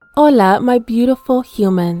Hola, my beautiful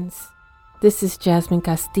humans. This is Jasmine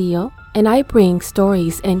Castillo, and I bring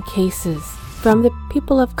stories and cases from the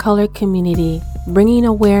people of color community, bringing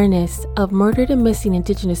awareness of murdered and missing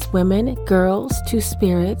Indigenous women, girls,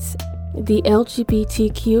 two-spirits, the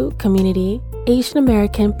LGBTQ community, Asian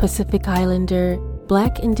American, Pacific Islander,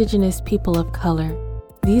 Black Indigenous people of color.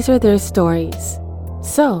 These are their stories.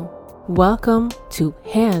 So, welcome to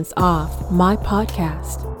Hands Off, my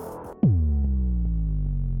podcast.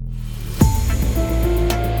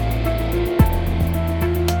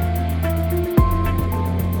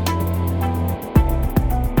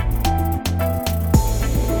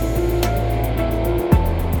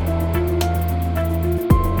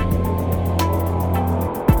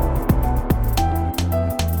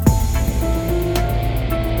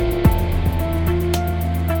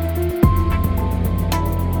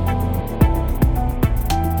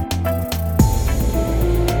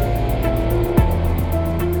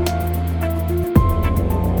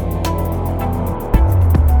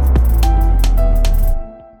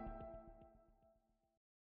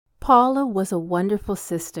 Paula was a wonderful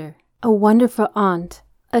sister, a wonderful aunt,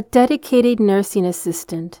 a dedicated nursing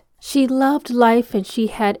assistant. She loved life and she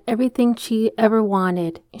had everything she ever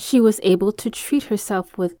wanted. She was able to treat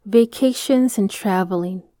herself with vacations and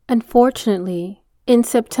traveling. Unfortunately, in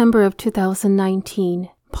September of 2019,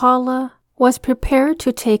 Paula was prepared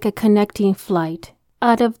to take a connecting flight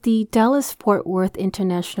out of the Dallas-Fort Worth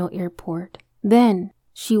International Airport. Then,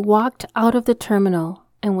 she walked out of the terminal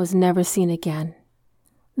and was never seen again.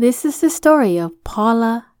 This is the story of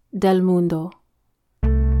Paula Del Mundo.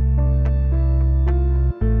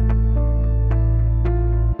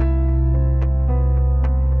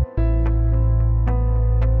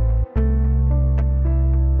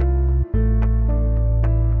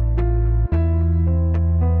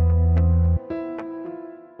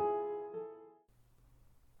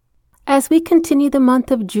 As we continue the month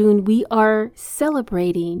of June, we are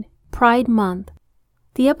celebrating Pride Month.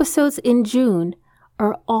 The episodes in June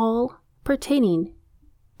are all pertaining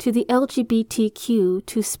to the LGBTQ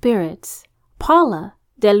two spirits. Paula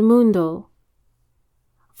Del Mundo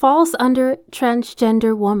falls under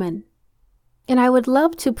transgender woman. And I would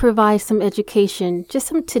love to provide some education, just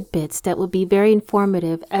some tidbits that would be very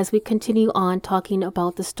informative as we continue on talking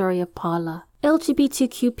about the story of Paula.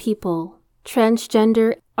 LGBTQ people,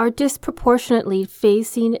 transgender, are disproportionately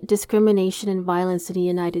facing discrimination and violence in the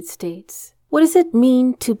United States. What does it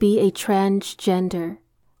mean to be a transgender?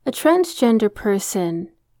 A transgender person,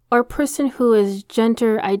 or person whose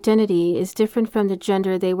gender identity is different from the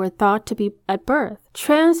gender they were thought to be at birth.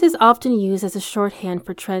 Trans is often used as a shorthand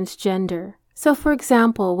for transgender. So for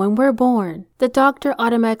example, when we're born, the doctor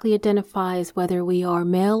automatically identifies whether we are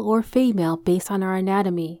male or female based on our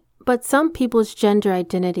anatomy. But some people's gender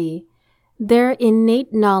identity, their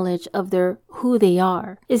innate knowledge of who they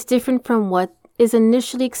are, is different from what is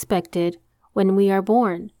initially expected when we are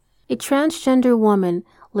born. A transgender woman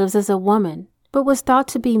lives as a woman, but was thought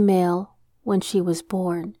to be male when she was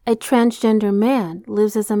born. A transgender man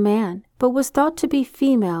lives as a man, but was thought to be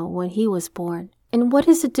female when he was born. And what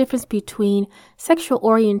is the difference between sexual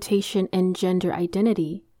orientation and gender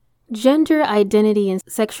identity? Gender identity and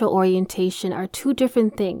sexual orientation are two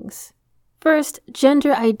different things. First,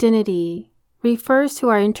 gender identity refers to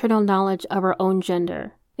our internal knowledge of our own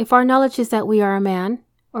gender. If our knowledge is that we are a man,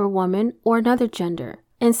 or woman, or another gender.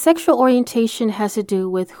 And sexual orientation has to do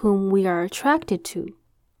with whom we are attracted to.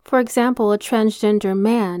 For example, a transgender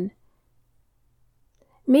man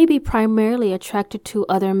may be primarily attracted to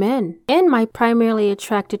other men and might primarily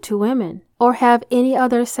attracted to women or have any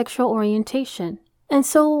other sexual orientation. And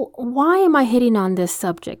so why am I hitting on this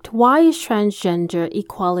subject? Why is transgender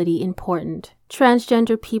equality important?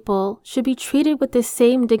 Transgender people should be treated with the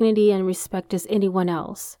same dignity and respect as anyone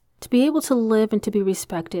else, to be able to live and to be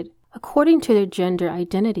respected according to their gender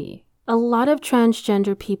identity. A lot of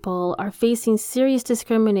transgender people are facing serious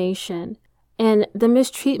discrimination and the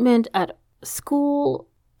mistreatment at school,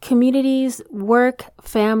 communities, work,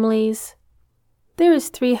 families. There is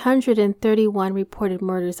 331 reported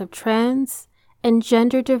murders of trans and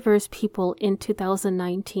gender diverse people in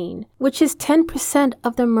 2019, which is 10%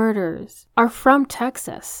 of the murders are from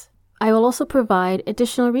Texas. I will also provide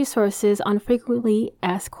additional resources on frequently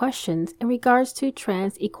asked questions in regards to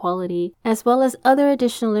trans equality, as well as other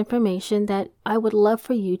additional information that I would love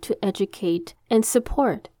for you to educate and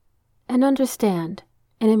support and understand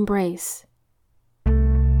and embrace.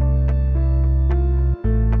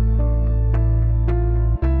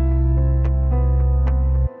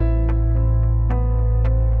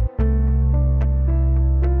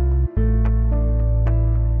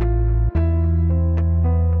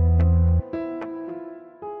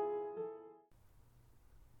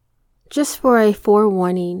 Just for a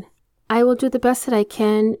forewarning, I will do the best that I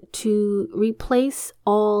can to replace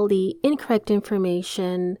all the incorrect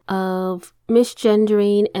information of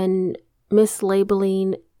misgendering and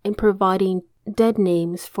mislabeling and providing dead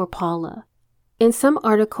names for Paula. In some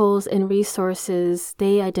articles and resources,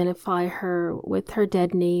 they identify her with her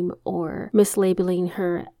dead name or mislabeling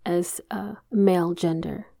her as a male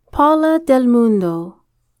gender. Paula Del Mundo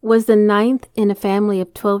was the 9th in a family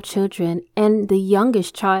of 12 children and the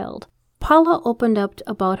youngest child. Paula opened up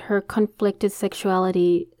about her conflicted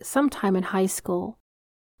sexuality sometime in high school.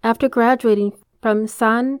 After graduating from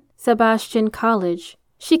San Sebastian College,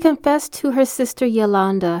 she confessed to her sister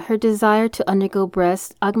Yolanda her desire to undergo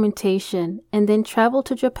breast augmentation and then travel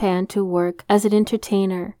to Japan to work as an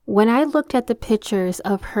entertainer. When I looked at the pictures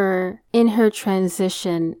of her in her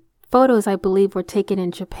transition, photos I believe were taken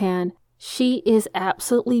in Japan, she is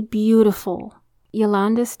absolutely beautiful.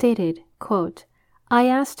 Yolanda stated, quote, "I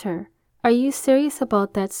asked her, 'Are you serious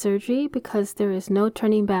about that surgery? Because there is no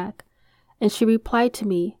turning back.' And she replied to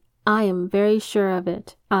me, 'I am very sure of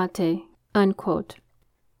it, ate,'" unquote.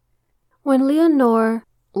 When Leonor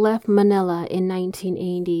left Manila in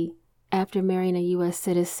 1980 after marrying a U.S.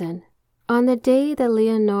 citizen, on the day that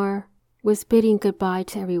Leonor was bidding goodbye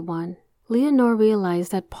to everyone, Leonor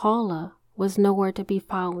realized that Paula was nowhere to be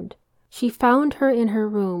found. She found her in her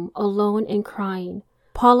room, alone and crying.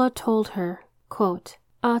 Paula told her, quote,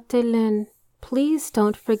 "Ate Lynn, please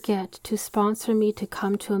don't forget to sponsor me to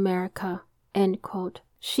come to America," end quote.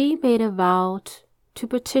 She made a vow to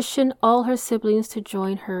petition all her siblings to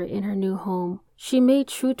join her in her new home. She made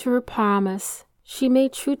true to her promise,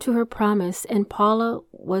 and Paula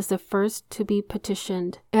was the first to be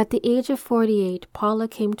petitioned. At the age of 48, Paula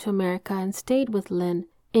came to America and stayed with Lynn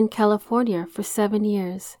in California for 7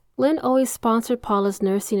 years. Lynn always sponsored Paula's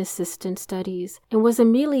nursing assistant studies and was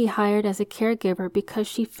immediately hired as a caregiver because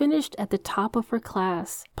she finished at the top of her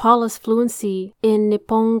class. Paula's fluency in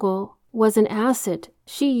Nippongo was an asset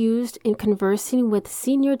she used in conversing with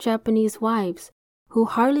senior Japanese wives who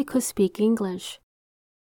hardly could speak English.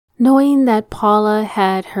 Knowing that Paula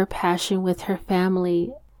had her passion with her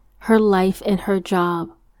family, her life, and her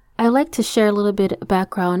job, I'd like to share a little bit of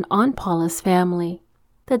background on Paula's family.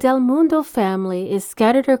 The Del Mundo family is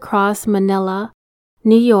scattered across Manila,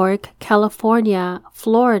 New York, California,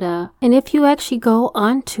 Florida, and if you actually go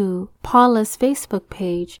onto Paula's Facebook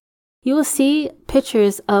page, you will see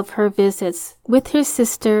pictures of her visits with her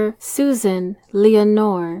sister Susan,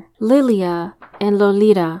 Leonor, Lilia, and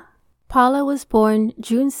Lolita. Paula was born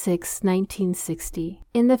June 6, 1960,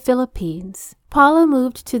 in the Philippines. Paula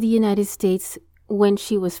moved to the United States when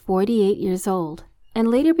she was 48 years old, and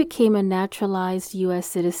later became a naturalized U.S.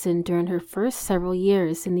 citizen during her first several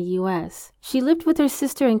years in the U.S. She lived with her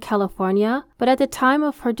sister in California, but at the time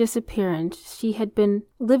of her disappearance, she had been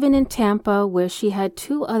living in Tampa, where she had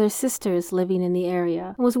 2 other sisters living in the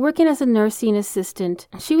area, and was working as a nursing assistant.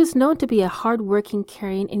 She was known to be a hard-working,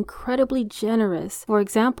 caring, incredibly generous. For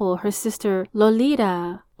example, her sister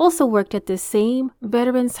Lolita also worked at the same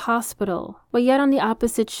veterans hospital, but yet on the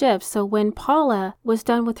opposite shift. So when Paula was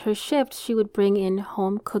done with her shift, she would bring in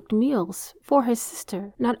home-cooked meals for her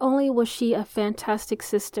sister. Not only was she a fantastic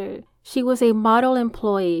sister, she was a model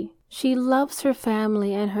employee. She loves her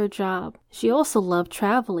family and her job. She also loved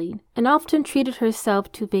traveling and often treated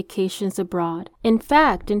herself to vacations abroad. In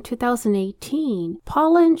fact, in 2018,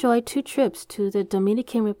 Paula enjoyed 2 trips to the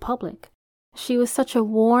Dominican Republic. She was such a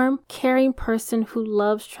warm, caring person who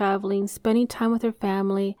loves traveling, spending time with her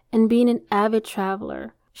family, and being an avid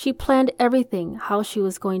traveler. She planned everything, how she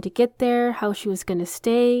was going to get there, how she was going to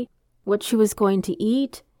stay, what she was going to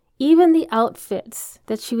eat, even the outfits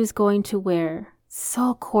that she was going to wear.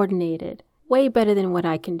 So coordinated, way better than what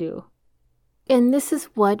I can do. And this is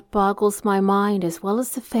what boggles my mind, as well as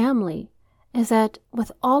the family, is that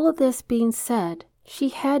with all of this being said, she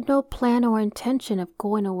had no plan or intention of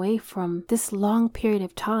going away from this long period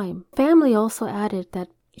of time. Family also added that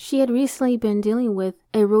she had recently been dealing with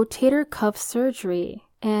a rotator cuff surgery,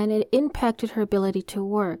 and it impacted her ability to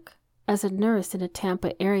work as a nurse in the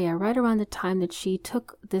Tampa area right around the time that she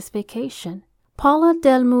took this vacation. Paula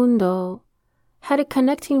Del Mundo had a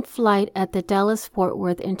connecting flight at the Dallas-Fort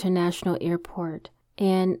Worth International Airport,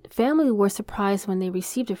 and family were surprised when they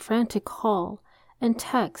received a frantic call and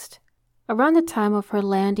text around the time of her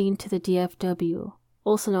landing to the DFW,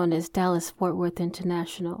 also known as Dallas-Fort Worth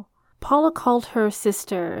International. Paula called her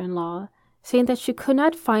sister-in-law, saying that she could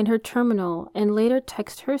not find her terminal, and later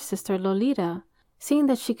texted her sister Lolita, saying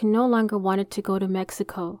that she no longer wanted to go to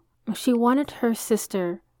Mexico. She wanted her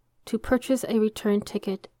sister to purchase a return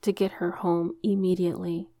ticket to get her home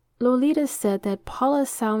immediately. Lolita said that Paula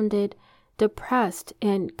sounded depressed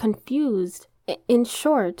and confused. In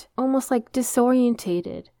short, almost like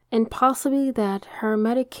disorientated. And possibly that her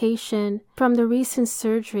medication from the recent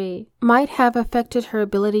surgery might have affected her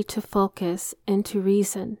ability to focus and to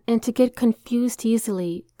reason and to get confused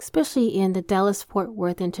easily, especially in the Dallas-Fort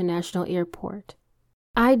Worth International Airport.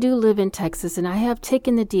 I do live in Texas, and I have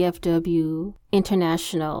taken the DFW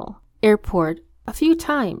International Airport a few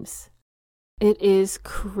times. It is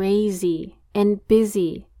crazy and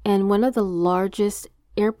busy and one of the largest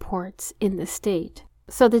airports in the state.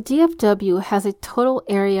 So the DFW has a total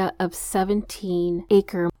area of 17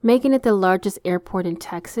 acres, making it the largest airport in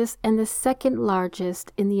Texas and the second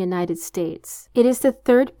largest in the United States. It is the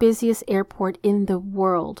third busiest airport in the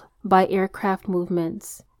world by aircraft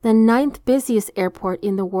movements, the ninth busiest airport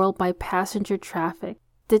in the world by passenger traffic,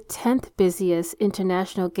 the 10th busiest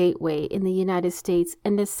international gateway in the United States,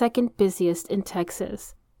 and the second busiest in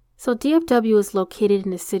Texas. So DFW is located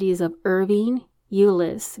in the cities of Irving,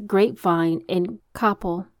 Euless, Grapevine, and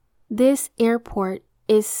Coppell. This airport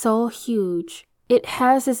is so huge. It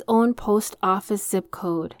has its own post office zip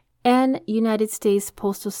code and United States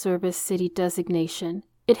Postal Service city designation.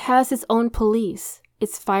 It has its own police,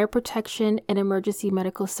 its fire protection, and emergency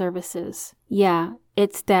medical services. Yeah,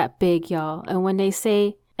 it's that big, y'all. And when they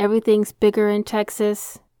say everything's bigger in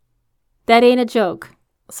Texas, that ain't a joke.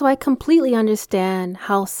 So I completely understand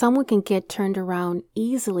how someone can get turned around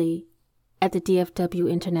easily at the DFW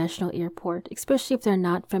International Airport, especially if they're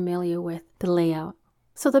not familiar with the layout.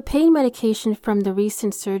 So the pain medication from the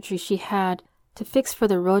recent surgery she had to fix for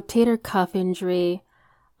the rotator cuff injury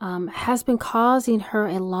has been causing her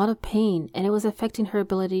a lot of pain, and it was affecting her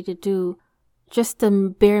ability to do just the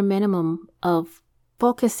bare minimum of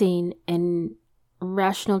focusing and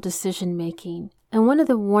rational decision making. And one of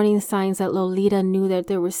the warning signs that Lolita knew that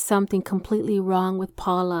there was something completely wrong with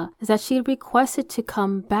Paula is that she had requested to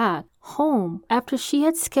come back home after she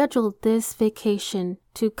had scheduled this vacation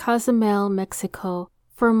to Cozumel, Mexico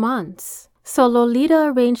for months. So Lolita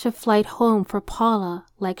arranged a flight home for Paula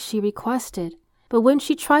like she requested. But when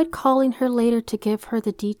she tried calling her later to give her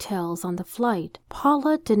the details on the flight,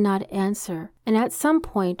 Paula did not answer. And at some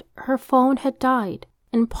point, her phone had died.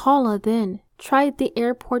 And Paula then tried the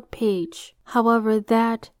airport page. However,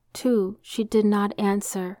 that, too, she did not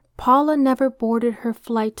answer. Paula never boarded her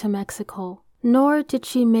flight to Mexico, nor did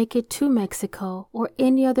she make it to Mexico or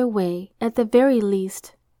any other way. At the very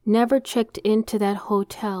least, never checked into that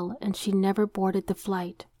hotel, and she never boarded the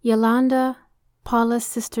flight. Yolanda, Paula's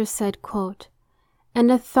sister, said, quote, "And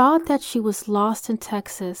the thought that she was lost in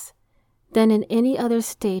Texas than in any other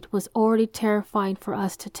state was already terrifying for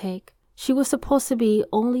us to take. She was supposed to be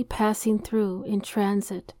only passing through in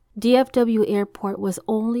transit. DFW Airport was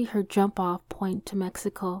only her jump-off point to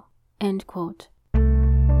Mexico." End quote.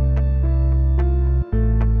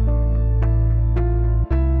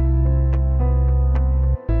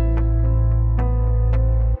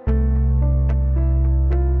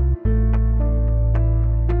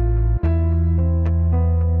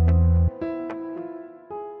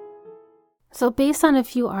 So based on a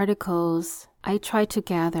few articles I tried to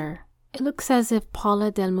gather, it looks as if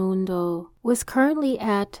Paula Del Mundo was currently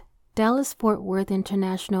at Dallas-Fort Worth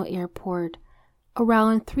International Airport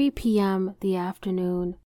around 3 p.m. the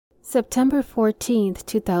afternoon, September 14th,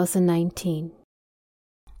 2019.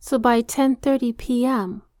 So by 10:30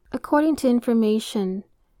 p.m., according to information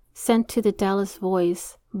sent to the Dallas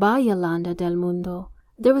Voice by Yolanda Del Mundo,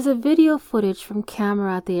 there was a video footage from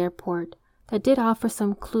camera at the airport that did offer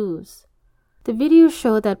some clues. The video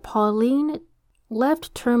showed that Pauline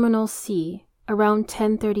left Terminal C around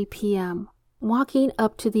 10:30 p.m., walking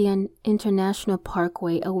up to the International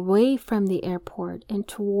Parkway away from the airport and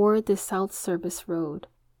toward the South Service Road.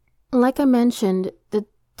 Like I mentioned, the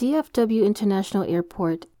DFW International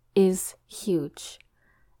Airport is huge,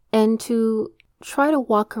 and to try to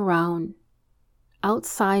walk around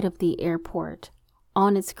outside of the airport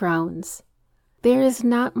on its grounds, there is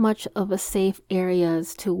not much of a safe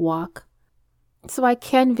areas to walk. So I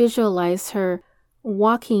can visualize her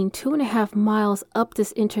walking 2.5 miles up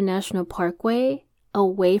this International Parkway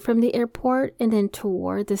away from the airport and then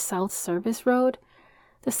toward the South Service Road.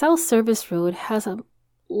 The South Service Road has a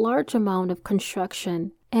large amount of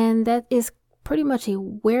construction, and that is pretty much a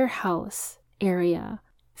warehouse area.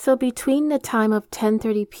 So between the time of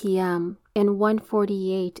 10:30 p.m. and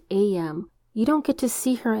 1:48 a.m., you don't get to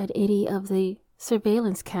see her at any of the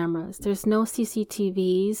surveillance cameras. There's no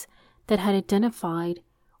CCTVs that had identified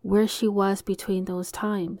where she was between those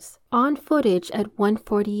times. On footage at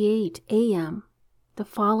 1:48 a.m. the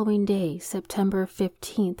following day, September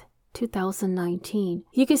 15th, 2019,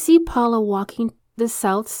 you can see Paula walking the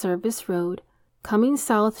South Service Road Coming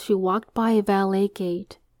south, she walked by a valet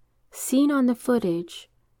gate, seen on the footage,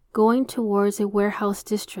 going towards a warehouse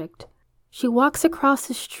district. She walks across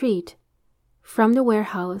the street from the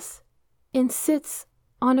warehouse and sits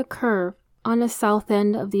on a curb on the south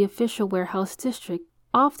end of the official warehouse district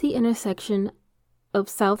off the intersection of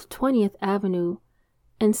South 20th Avenue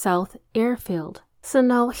and South Airfield. So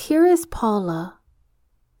now here is Paula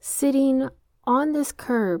sitting on this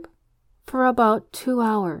curb for about 2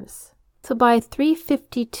 hours. So by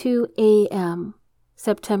 3:52 a.m.,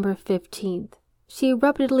 September 15th, she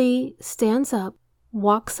abruptly stands up,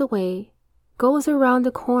 walks away, goes around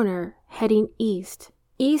the corner, heading east.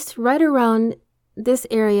 East, right around this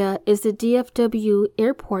area, is the DFW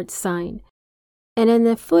airport sign. And in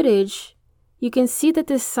the footage, you can see that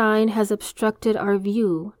this sign has obstructed our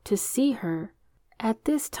view to see her. At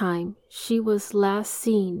this time, she was last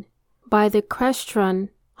seen by the Crestron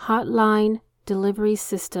Hotline Delivery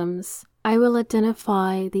Systems. I will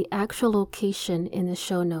identify the actual location in the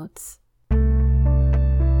show notes.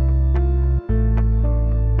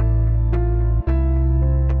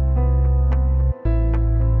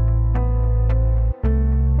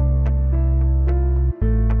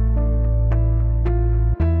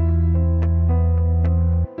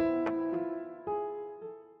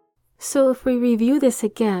 So if we review this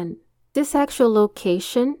again, this actual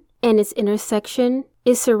location and its intersection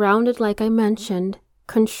is surrounded, like I mentioned,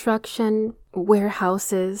 construction,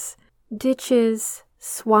 warehouses, ditches,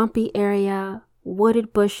 swampy area,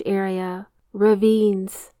 wooded bush area,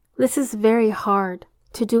 ravines. This is very hard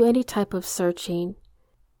to do any type of searching,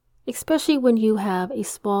 especially when you have a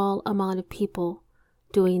small amount of people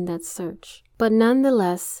doing that search. But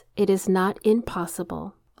nonetheless, it is not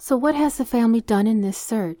impossible. So what has the family done in this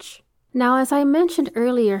search? Now, as I mentioned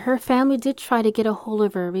earlier, her family did try to get a hold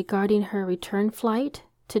of her regarding her return flight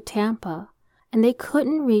to Tampa, and they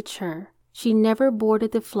couldn't reach her. She never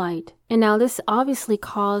boarded the flight, and now this obviously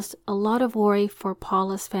caused a lot of worry for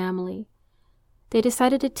Paula's family. They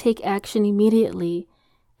decided to take action immediately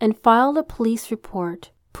and filed a police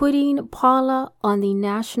report, putting Paula on the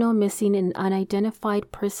National Missing and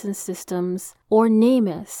Unidentified Persons Systems, or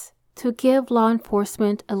NamUs, to give law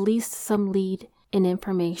enforcement at least some lead and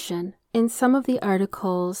information. In some of the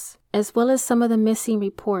articles, as well as some of the missing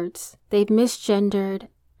reports, they've misgendered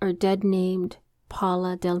or dead-named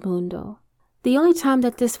Paula Del Mundo. The only time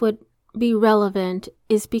that this would be relevant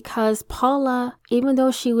is because Paula, even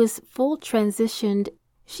though she was full transitioned,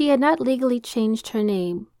 she had not legally changed her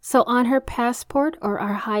name. So on her passport or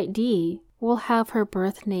our ID will have her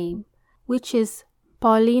birth name, which is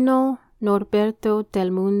Paulino Norberto Del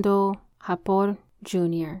Mundo Japor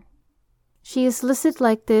Jr. She is listed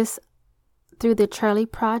like this through the Charlie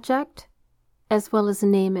Project, as well as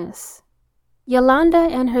NamUs. Yolanda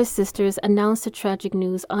and her sisters announced the tragic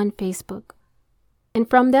news on Facebook, and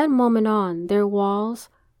from that moment on, their walls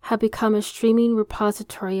have become a streaming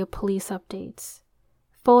repository of police updates,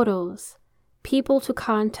 photos, people to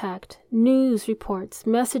contact, news reports,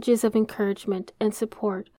 messages of encouragement and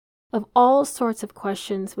support of all sorts of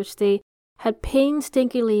questions which they had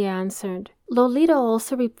painstakingly answered. Lolita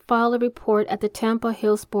also filed a report at the Tampa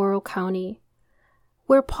Hillsborough County,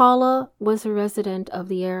 where Paula was a resident of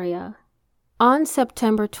the area. On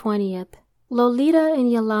September 20th, Lolita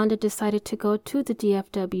and Yolanda decided to go to the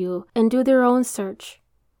DFW and do their own search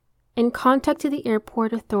and contacted the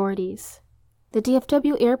airport authorities. The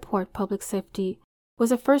DFW Airport Public Safety was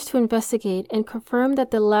the first to investigate and confirm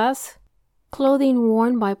that the last clothing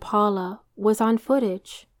worn by Paula was on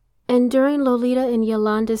footage. And during Lolita and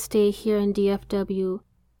Yolanda's stay here in DFW,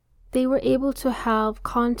 they were able to have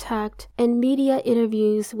contact and media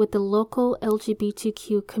interviews with the local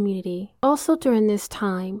LGBTQ community. Also during this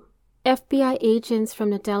time, FBI agents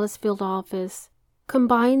from the Dallas field office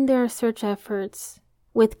combined their search efforts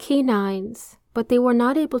with canines, but they were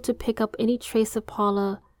not able to pick up any trace of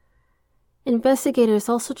Paula. Investigators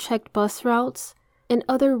also checked bus routes and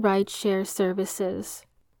other rideshare services.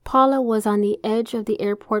 Paula was on the edge of the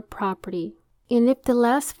airport property, and if the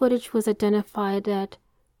last footage was identified that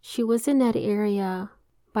she was in that area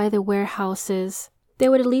by the warehouses, there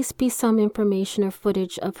would at least be some information or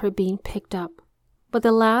footage of her being picked up. But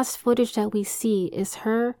the last footage that we see is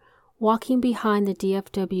her walking behind the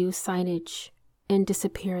DFW signage and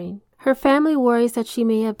disappearing. Her family worries that she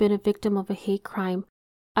may have been a victim of a hate crime,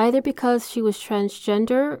 either because she was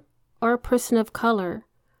transgender or a person of color,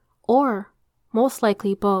 or most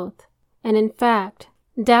likely both. And in fact,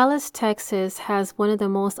 Dallas, Texas has one of the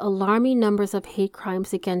most alarming numbers of hate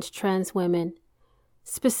crimes against trans women.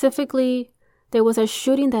 Specifically, there was a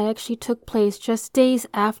shooting that actually took place just days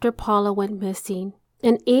after Paula went missing,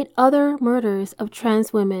 and 8 other murders of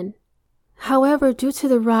trans women However, due to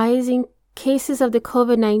the rising cases of the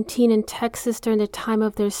COVID-19 in Texas during the time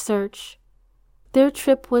of their search, their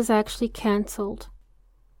trip was actually canceled.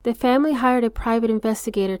 The family hired a private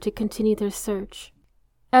investigator to continue their search.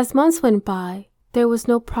 As months went by, there was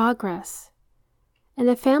no progress, and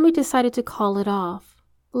the family decided to call it off.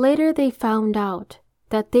 Later, they found out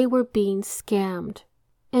that they were being scammed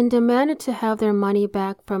and demanded to have their money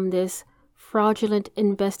back from this fraudulent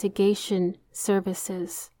investigation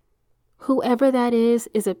services. Whoever that is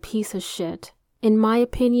a piece of shit. In my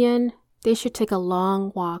opinion, they should take a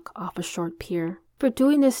long walk off a short pier for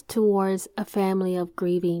doing this towards a family of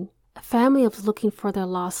grieving, a family of looking for their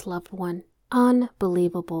lost loved one.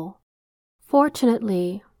 Unbelievable.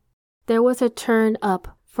 Fortunately, there was a turn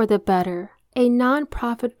up for the better. A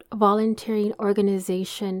non-profit volunteering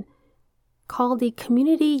organization called the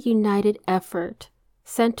Community United Effort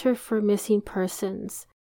Center for Missing Persons,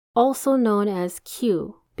 also known as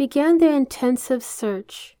Q, began their intensive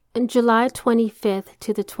search on July 25th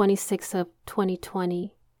to the 26th of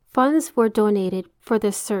 2020. Funds were donated for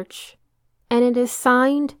the search, and it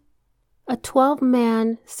assigned a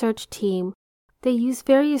 12-man search team. They used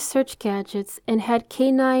various search gadgets and had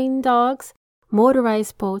canine dogs,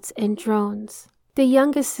 motorized boats, and drones. The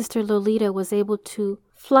youngest sister, Lolita, was able to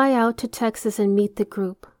fly out to Texas and meet the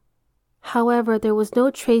group. However, there was no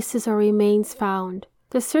traces or remains found.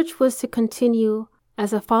 The search was to continue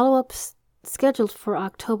as a follow-up scheduled for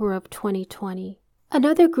October of 2020.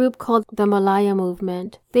 Another group called the Malaya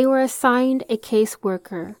Movement, they were assigned a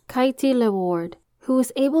caseworker, Kaiti Leward, who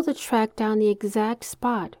was able to track down the exact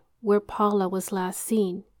spot where Paula was last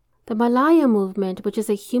seen. The Malaya Movement, which is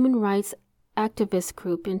a human rights activist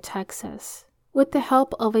group in Texas, with the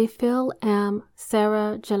help of a Phil M.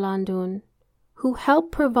 Sarah Jalandun, who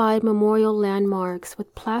helped provide memorial landmarks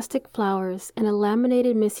with plastic flowers and a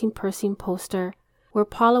laminated missing person poster where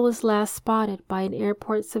Paula was last spotted by an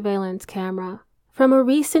airport surveillance camera. From a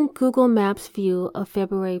recent Google Maps view of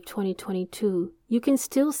February of 2022, you can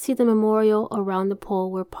still see the memorial around the pole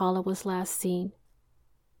where Paula was last seen.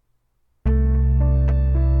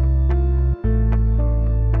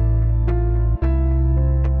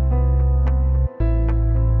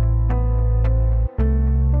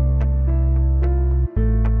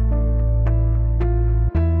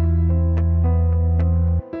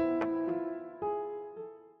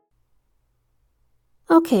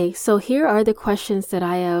 Okay, so here are the questions that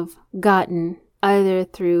I have gotten either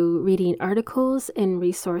through reading articles and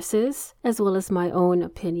resources as well as my own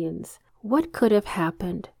opinions. What could have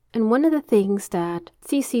happened? And one of the things that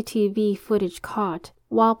CCTV footage caught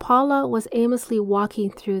while Paula was aimlessly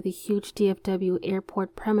walking through the huge DFW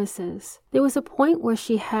airport premises, there was a point where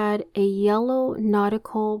she had a yellow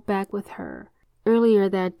nautical bag with her. Earlier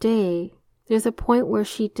that day, there's a point where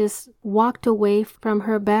she just walked away from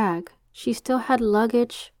her bag. She still had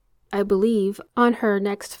luggage, I believe, on her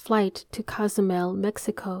next flight to Cozumel,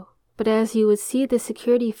 Mexico. But as you would see the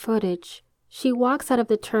security footage, she walks out of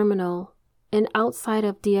the terminal and outside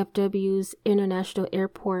of DFW's International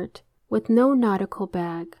Airport with no nautical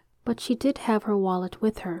bag, but she did have her wallet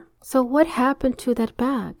with her. So what happened to that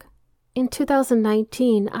bag? In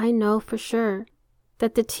 2019, I know for sure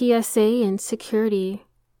that the TSA and security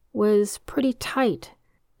was pretty tight,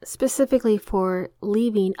 specifically for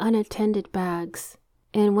leaving unattended bags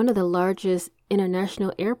in one of the largest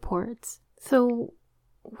international airports. So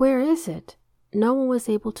where is it? No one was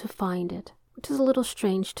able to find it, which is a little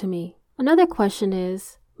strange to me. Another question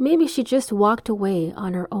is, maybe she just walked away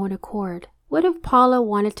on her own accord. What if Paula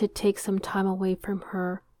wanted to take some time away from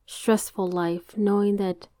her stressful life, knowing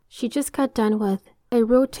that she just got done with a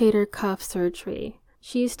rotator cuff surgery?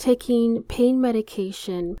 She's taking pain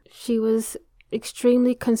medication. She was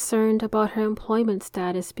extremely concerned about her employment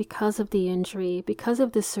status because of the injury, because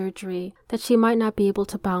of the surgery, that she might not be able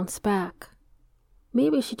to bounce back.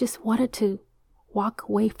 Maybe she just wanted to walk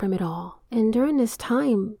away from it all. And during this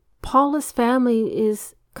time, Paula's family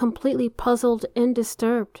is completely puzzled and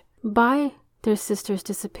disturbed by their sister's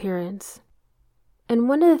disappearance. And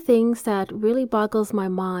one of the things that really boggles my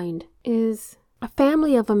mind is a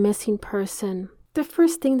family of a missing person. The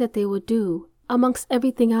first thing that they would do, amongst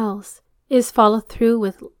everything else, is follow through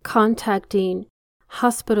with contacting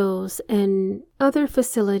hospitals and other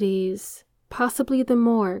facilities, possibly the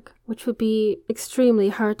morgue, which would be extremely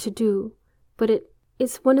hard to do. But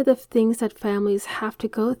it's one of the things that families have to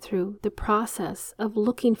go through, the process of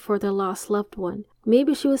looking for their lost loved one.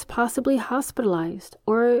 Maybe she was possibly hospitalized,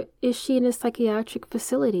 or is she in a psychiatric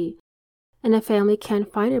facility and a family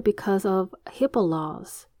can't find her because of HIPAA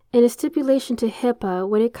laws. In a stipulation to HIPAA,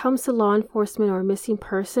 when it comes to law enforcement or missing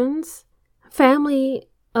persons, family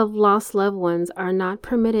of lost loved ones are not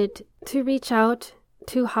permitted to reach out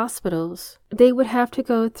to hospitals. They would have to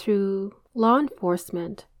go through law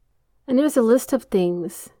enforcement. And there's a list of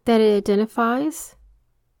things that it identifies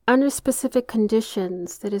under specific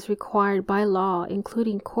conditions that is required by law,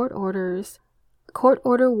 including court orders, court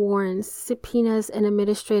order warrants, subpoenas, and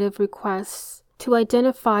administrative requests to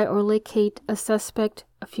identify or locate a suspect,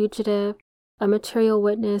 a fugitive, a material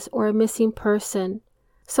witness, or a missing person.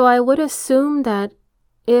 So I would assume that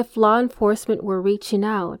if law enforcement were reaching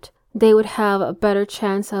out, they would have a better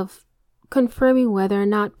chance of confirming whether or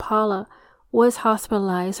not Paula was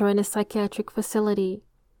hospitalized or in a psychiatric facility.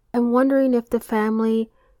 I'm wondering if the family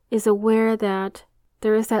is aware that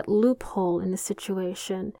there is that loophole in the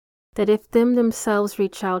situation, that if them themselves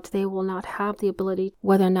reach out, they will not have the ability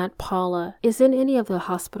whether or not Paula is in any of the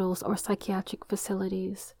hospitals or psychiatric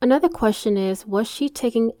facilities. Another question is, was she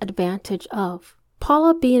taking advantage of?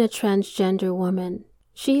 Paula being a transgender woman,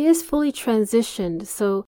 she is fully transitioned,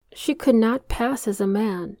 so she could not pass as a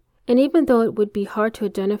man. And even though it would be hard to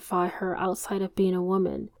identify her outside of being a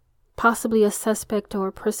woman, possibly a suspect or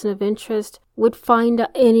a person of interest would find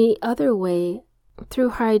any other way through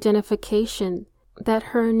her identification that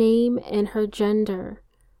her name and her gender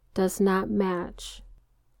does not match.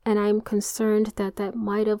 And I'm concerned that that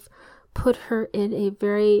might have put her in a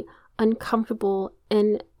very uncomfortable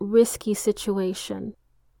and risky situation.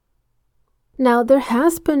 Now, there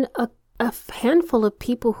has been a handful of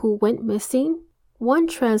people who went missing. One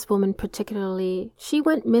trans woman particularly, she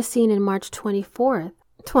went missing in March 24th,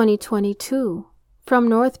 2022, from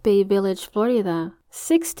North Bay Village, Florida.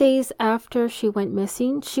 6 days after she went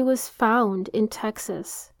missing, she was found in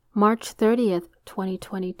Texas, March 30th,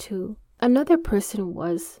 2022. Another person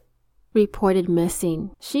was reported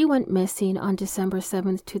missing. She went missing on December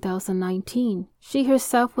 7th, 2019. She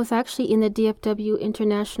herself was actually in the DFW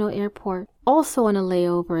International Airport, also on a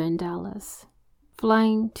layover in Dallas,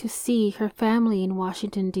 flying to see her family in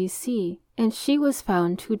Washington, D.C., and she was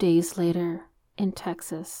found 2 days later in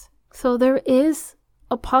Texas. So there is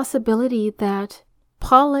a possibility that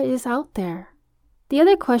Paula is out there. The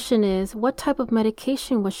other question is, what type of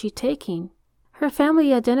medication was she taking? Her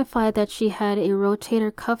family identified that she had a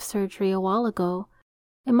rotator cuff surgery a while ago.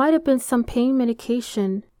 It might have been some pain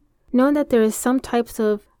medication, knowing that there is some types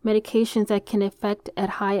of medications that can affect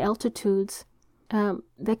at high altitudes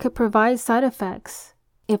that could provide side effects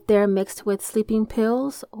if they're mixed with sleeping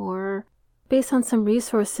pills, or based on some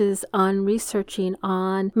resources on researching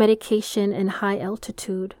on medication and high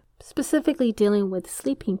altitude, specifically dealing with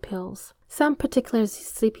sleeping pills. Some particular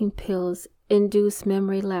sleeping pills induce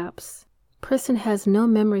memory lapse. Person has no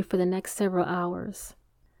memory for the next several hours.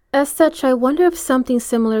 As such, I wonder if something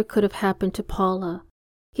similar could have happened to Paula.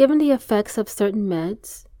 Given the effects of certain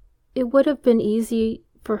meds, it would have been easy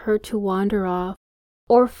for her to wander off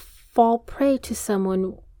or fall prey to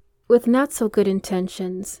someone with not so good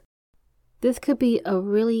intentions. This could be a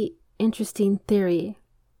really interesting theory.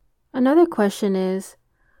 Another question is,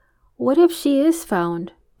 what if she is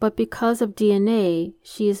found, but because of DNA,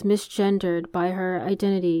 she is misgendered by her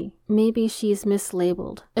identity? Maybe she is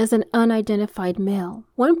mislabeled as an unidentified male.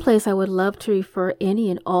 One place I would love to refer any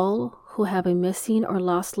and all who have a missing or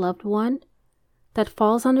lost loved one that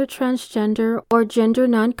falls under transgender or gender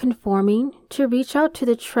nonconforming to reach out to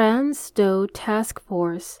the Transdo Task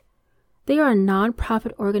Force. They are a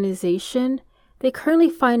nonprofit organization. They currently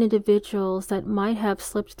find individuals that might have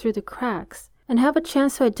slipped through the cracks and have a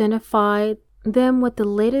chance to identify them with the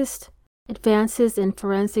latest advances in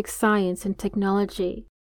forensic science and technology.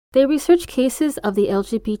 They research cases of the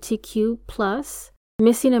LGBTQ+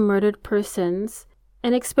 missing and murdered persons,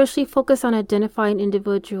 and especially focus on identifying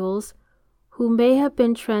individuals who may have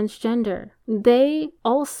been transgender. They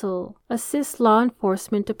also assist law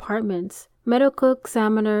enforcement departments, medical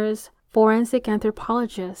examiners, forensic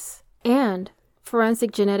anthropologists, and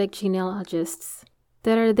forensic genetic genealogists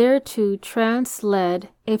that are there to trans-lead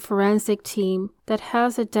a forensic team that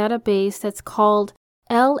has a database that's called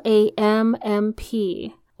LAMMP,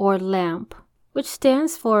 or LAMP, which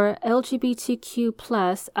stands for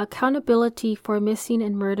LGBTQ+ Accountability for Missing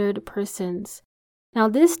and Murdered Persons. Now,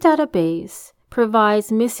 this database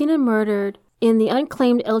provides missing and murdered in the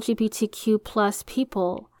unclaimed LGBTQ+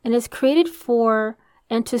 people and is created for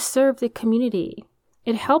and to serve the community.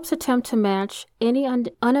 It helps attempt to match any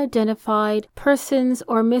unidentified persons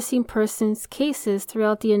or missing persons cases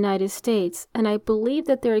throughout the United States, and I believe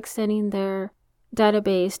that they're extending their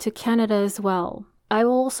database to Canada as well. I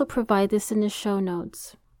will also provide this in the show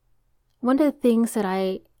notes. One of the things that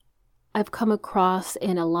I've come across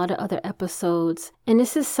in a lot of other episodes, and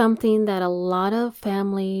this is something that a lot of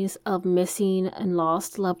families of missing and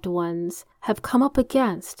lost loved ones have come up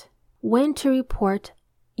against: when to report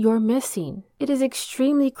you're missing. It is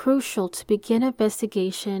extremely crucial to begin an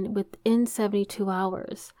investigation within 72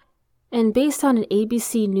 hours. And based on an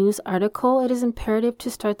ABC News article, it is imperative to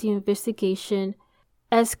start the investigation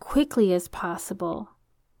as quickly as possible.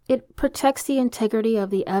 It protects the integrity of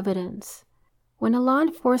the evidence. When a law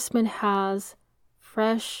enforcement has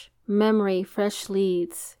fresh memory, fresh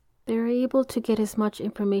leads, they're able to get as much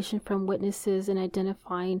information from witnesses in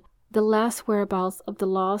identifying the last whereabouts of the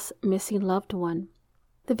lost missing loved one.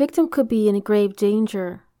 The victim could be in grave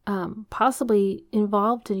danger, possibly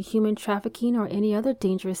involved in human trafficking or any other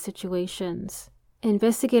dangerous situations.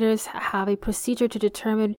 Investigators have a procedure to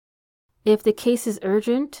determine if the case is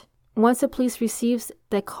urgent. Once the police receives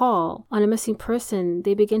the call on a missing person,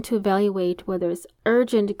 they begin to evaluate whether it's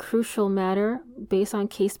urgent, crucial matter based on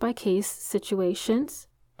case-by-case situations.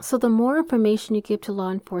 So the more information you give to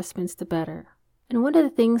law enforcement, the better. And one of the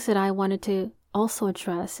things that I wanted to also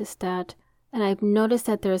address is that, and I've noticed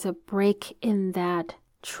that there's a break in that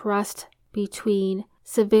trust between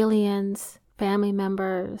civilians, family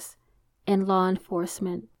members, and law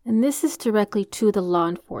enforcement. And this is directly to the law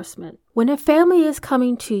enforcement. When a family is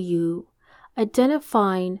coming to you,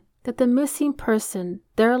 identifying that the missing person,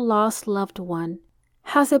 their lost loved one,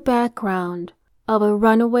 has a background of a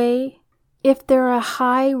runaway, if they're a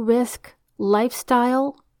high-risk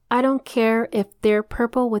lifestyle, I don't care if they're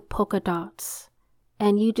purple with polka dots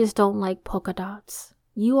and you just don't like polka dots.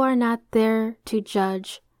 You are not there to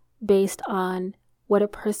judge based on what a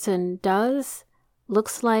person does,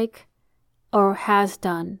 looks like, or has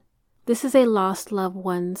done. This is a lost loved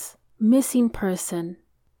one's missing person.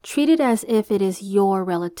 Treat it as if it is your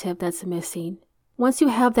relative that's missing. Once you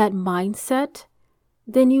have that mindset,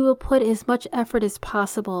 then you will put as much effort as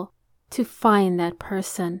possible to find that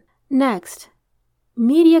person. Next,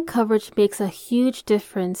 media coverage makes a huge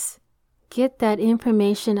difference. Get that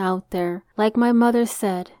information out there. Like my mother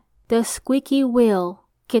said, the squeaky wheel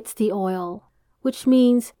gets the oil, which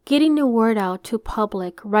means getting the word out to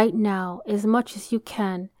public right now as much as you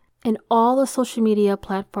can in all the social media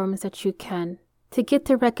platforms that you can. To get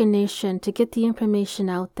the recognition, to get the information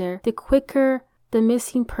out there, the quicker the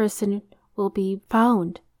missing person will be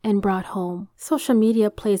found and brought home. Social media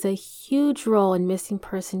plays a huge role in missing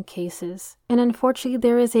person cases. And unfortunately,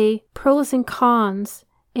 there is a pros and cons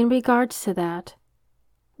in regards to that.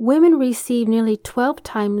 Women receive nearly 12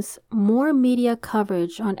 times more media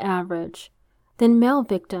coverage on average than male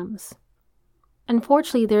victims.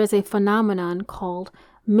 Unfortunately, there is a phenomenon called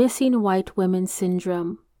missing white women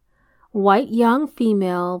syndrome. White young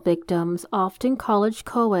female victims, often college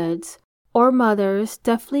co-eds or mothers,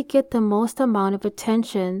 definitely get the most amount of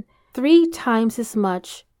attention, 3 times as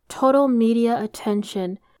much total media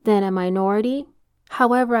attention than a minority.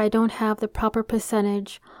 However, I don't have the proper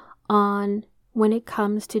percentage on when it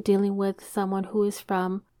comes to dealing with someone who is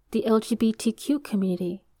from the LGBTQ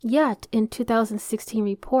community. Yet, in 2016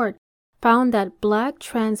 report found that Black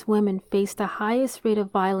trans women face the highest rate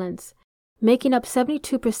of violence, making up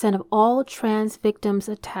 72% of all trans victims'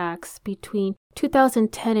 attacks between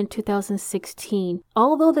 2010 and 2016.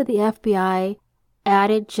 Although that the FBI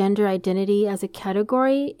added gender identity as a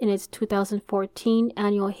category in its 2014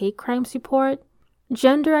 annual hate crimes report,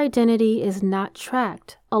 gender identity is not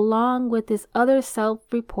tracked along with its other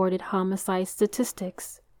self-reported homicide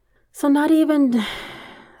statistics. So not even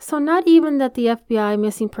that the FBI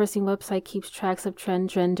missing person website keeps tracks of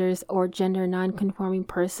transgenders or gender non-conforming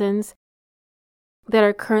persons that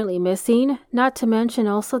are currently missing, not to mention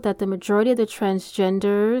also that the majority of the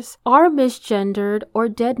transgenders are misgendered or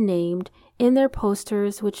dead named in their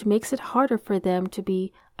posters, which makes it harder for them to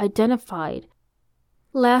be identified.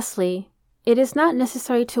 Lastly, it is not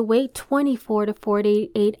necessary to wait 24 to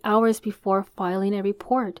 48 hours before filing a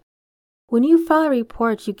report. When you file a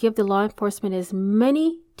report, you give the law enforcement as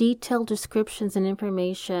many detailed descriptions and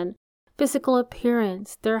information, physical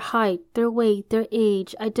appearance, their height, their weight, their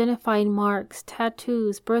age, identifying marks,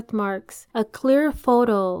 tattoos, birthmarks, a clear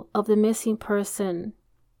photo of the missing person.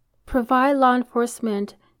 Provide law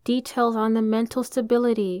enforcement details on the mental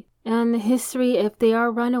stability and the history if they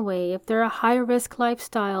are runaway, if they're a high-risk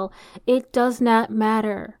lifestyle. It does not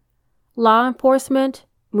matter. Law enforcement,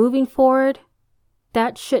 moving forward,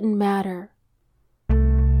 that shouldn't matter.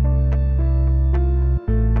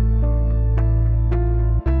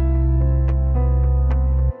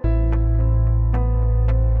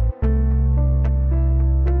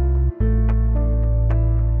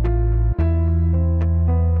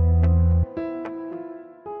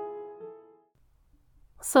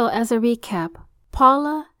 So as a recap,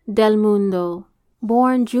 Paula Del Mundo,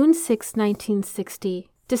 born June 6, 1960,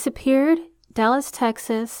 disappeared Dallas,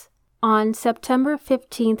 Texas on September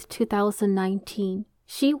 15, 2019.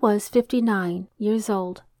 She was 59 years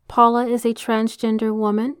old. Paula is a transgender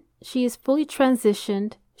woman. She is fully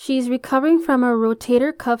transitioned. She is recovering from a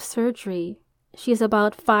rotator cuff surgery. She is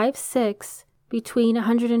about 5'6", between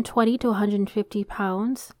 120 to 150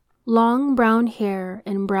 pounds, long brown hair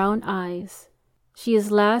and brown eyes. She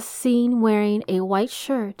is last seen wearing a white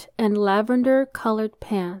shirt and lavender-colored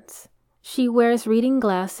pants. She wears reading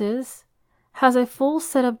glasses, has a full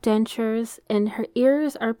set of dentures, and her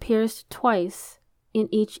ears are pierced twice in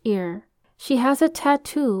each ear. She has a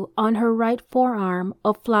tattoo on her right forearm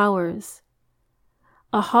of flowers,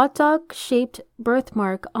 a hot dog-shaped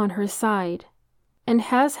birthmark on her side, and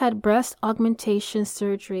has had breast augmentation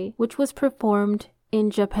surgery, which was performed in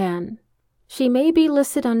Japan. She may be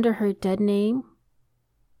listed under her dead name,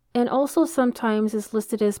 and also sometimes is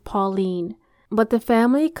listed as Pauline, but the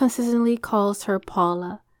family consistently calls her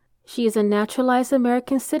Paula. She is a naturalized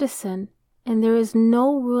American citizen, and there is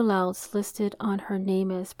no rule-outs listed on her name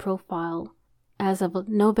as profile as of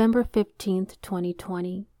November 15th,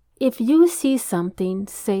 2020. If you see something,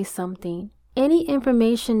 say something. Any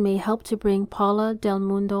information may help to bring Paula Del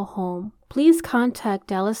Mundo home. Please contact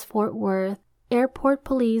Dallas-Fort Worth Airport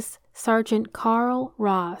Police Sergeant Carl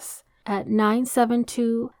Ross at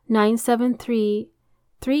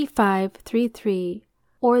 972-973-3533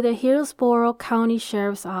 or the Hillsborough County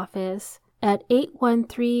Sheriff's Office at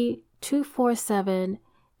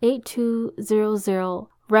 813-247-8200,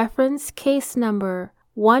 reference case number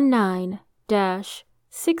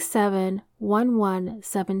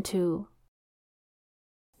 19-671172.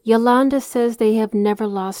 Yolanda says they have never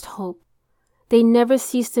lost hope. They never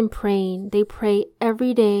ceased in praying. They pray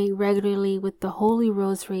every day regularly with the Holy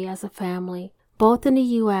Rosary as a family, both in the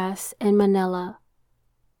U.S. and Manila,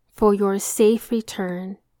 for your safe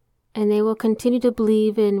return. And they will continue to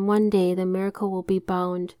believe in one day the miracle will be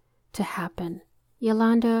bound to happen.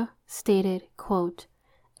 Yolanda stated, quote,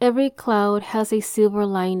 "Every cloud has a silver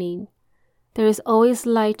lining. There is always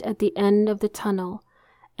light at the end of the tunnel,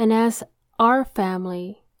 and as our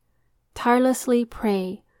family tirelessly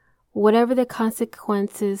pray, whatever the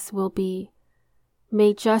consequences will be,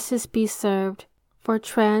 may justice be served for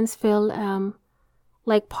trans fil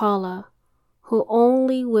like Paula, who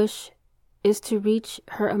only wish is to reach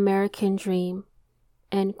her American dream."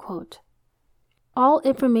 End quote. All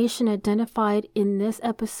information identified in this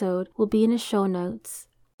episode will be in the show notes.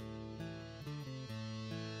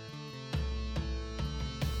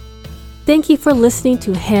 Thank you for listening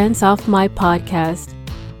to Hands Off My Podcast.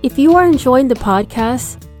 If you are enjoying the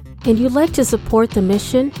podcast and you'd like to support the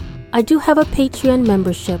mission, I do have a Patreon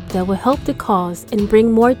membership that will help the cause and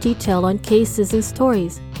bring more detail on cases and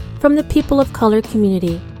stories from the people of color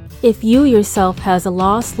community. If you yourself has a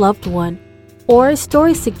lost loved one or a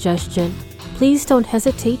story suggestion, please don't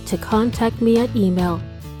hesitate to contact me at email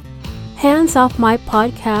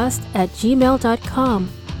handsoffmypodcast@gmail.com.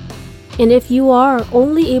 And if you are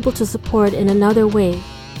only able to support in another way,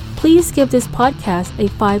 please give this podcast a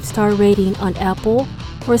 5-star rating on Apple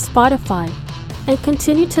or Spotify and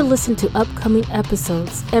continue to listen to upcoming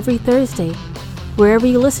episodes every Thursday, wherever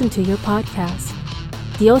you listen to your podcast.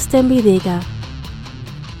 Dios te bendiga.